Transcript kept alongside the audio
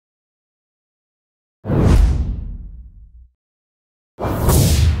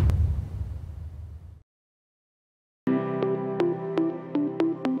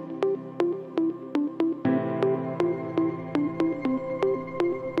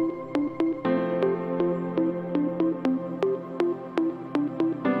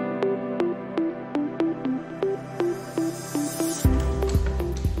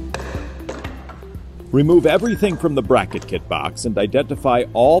Remove everything from the bracket kit box and identify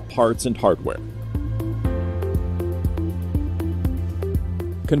all parts and hardware.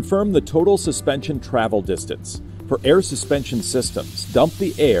 Confirm the total suspension travel distance. For air suspension systems, dump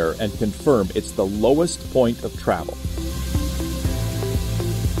the air and confirm it's the lowest point of travel.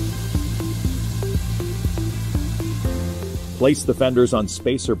 Place the fenders on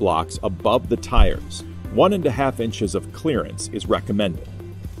spacer blocks above the tires. 1.5 inches of clearance is recommended.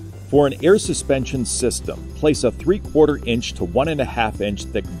 For an air suspension system, place a 3/4 inch to 1.5 inch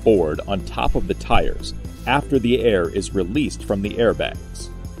thick board on top of the tires after the air is released from the airbags.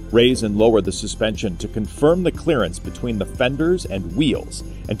 Raise and lower the suspension to confirm the clearance between the fenders and wheels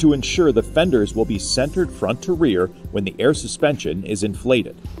and to ensure the fenders will be centered front to rear when the air suspension is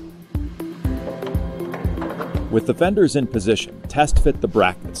inflated. With the fenders in position, test fit the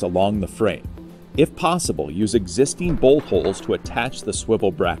brackets along the frame. If possible, use existing bolt holes to attach the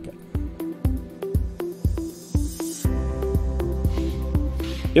swivel bracket.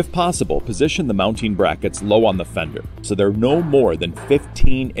 If possible, position the mounting brackets low on the fender, so they're no more than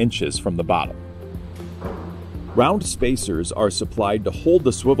 15 inches from the bottom. Round spacers are supplied to hold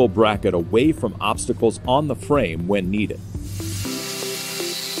the swivel bracket away from obstacles on the frame when needed.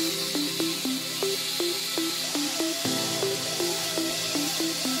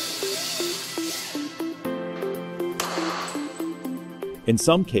 In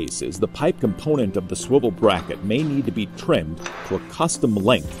some cases, the pipe component of the swivel bracket may need to be trimmed to a custom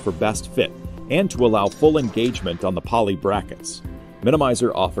length for best fit and to allow full engagement on the poly brackets.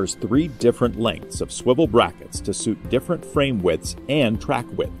 Minimizer offers 3 different lengths of swivel brackets to suit different frame widths and track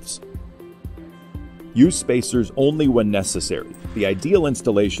widths. Use spacers only when necessary. The ideal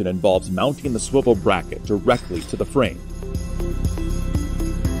installation involves mounting the swivel bracket directly to the frame.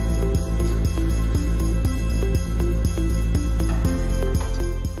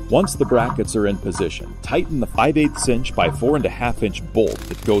 Once the brackets are in position, tighten the 5/8 inch by 4.5 inch bolt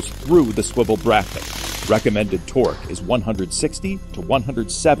that goes through the swivel bracket. Recommended torque is 160 to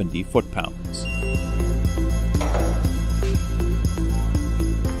 170 foot-pounds.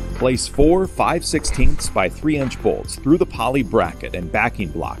 Place 4 5/16 by 3 inch bolts through the poly bracket and backing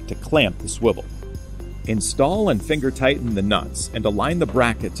block to clamp the swivel. Install and finger tighten the nuts and align the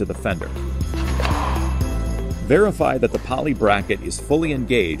bracket to the fender. Verify that the poly bracket is fully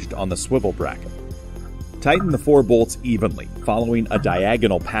engaged on the swivel bracket. Tighten the 4 bolts evenly, following a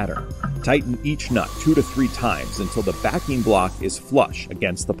diagonal pattern. Tighten each nut 2 to 3 times until the backing block is flush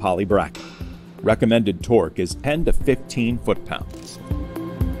against the poly bracket. Recommended torque is 10 to 15 foot-pounds.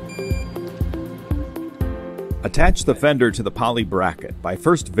 Attach the fender to the poly bracket by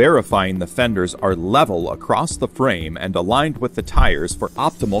first verifying the fenders are level across the frame and aligned with the tires for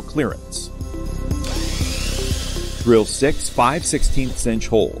optimal clearance. Drill 6 5/16 inch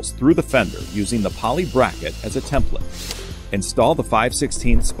holes through the fender using the poly bracket as a template. Install the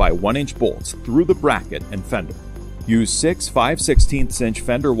 5/16 by 1 inch bolts through the bracket and fender. Use 6 5/16 inch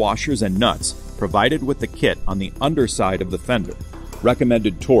fender washers and nuts provided with the kit on the underside of the fender.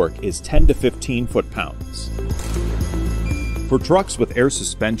 Recommended torque is 10 to 15 foot-pounds. For trucks with air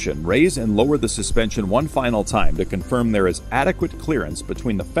suspension, raise and lower the suspension one final time to confirm there is adequate clearance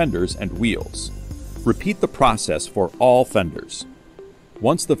between the fenders and wheels. Repeat the process for all fenders.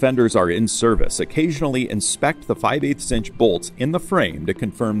 Once the fenders are in service, occasionally inspect the 5/8 inch bolts in the frame to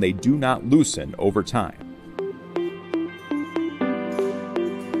confirm they do not loosen over time.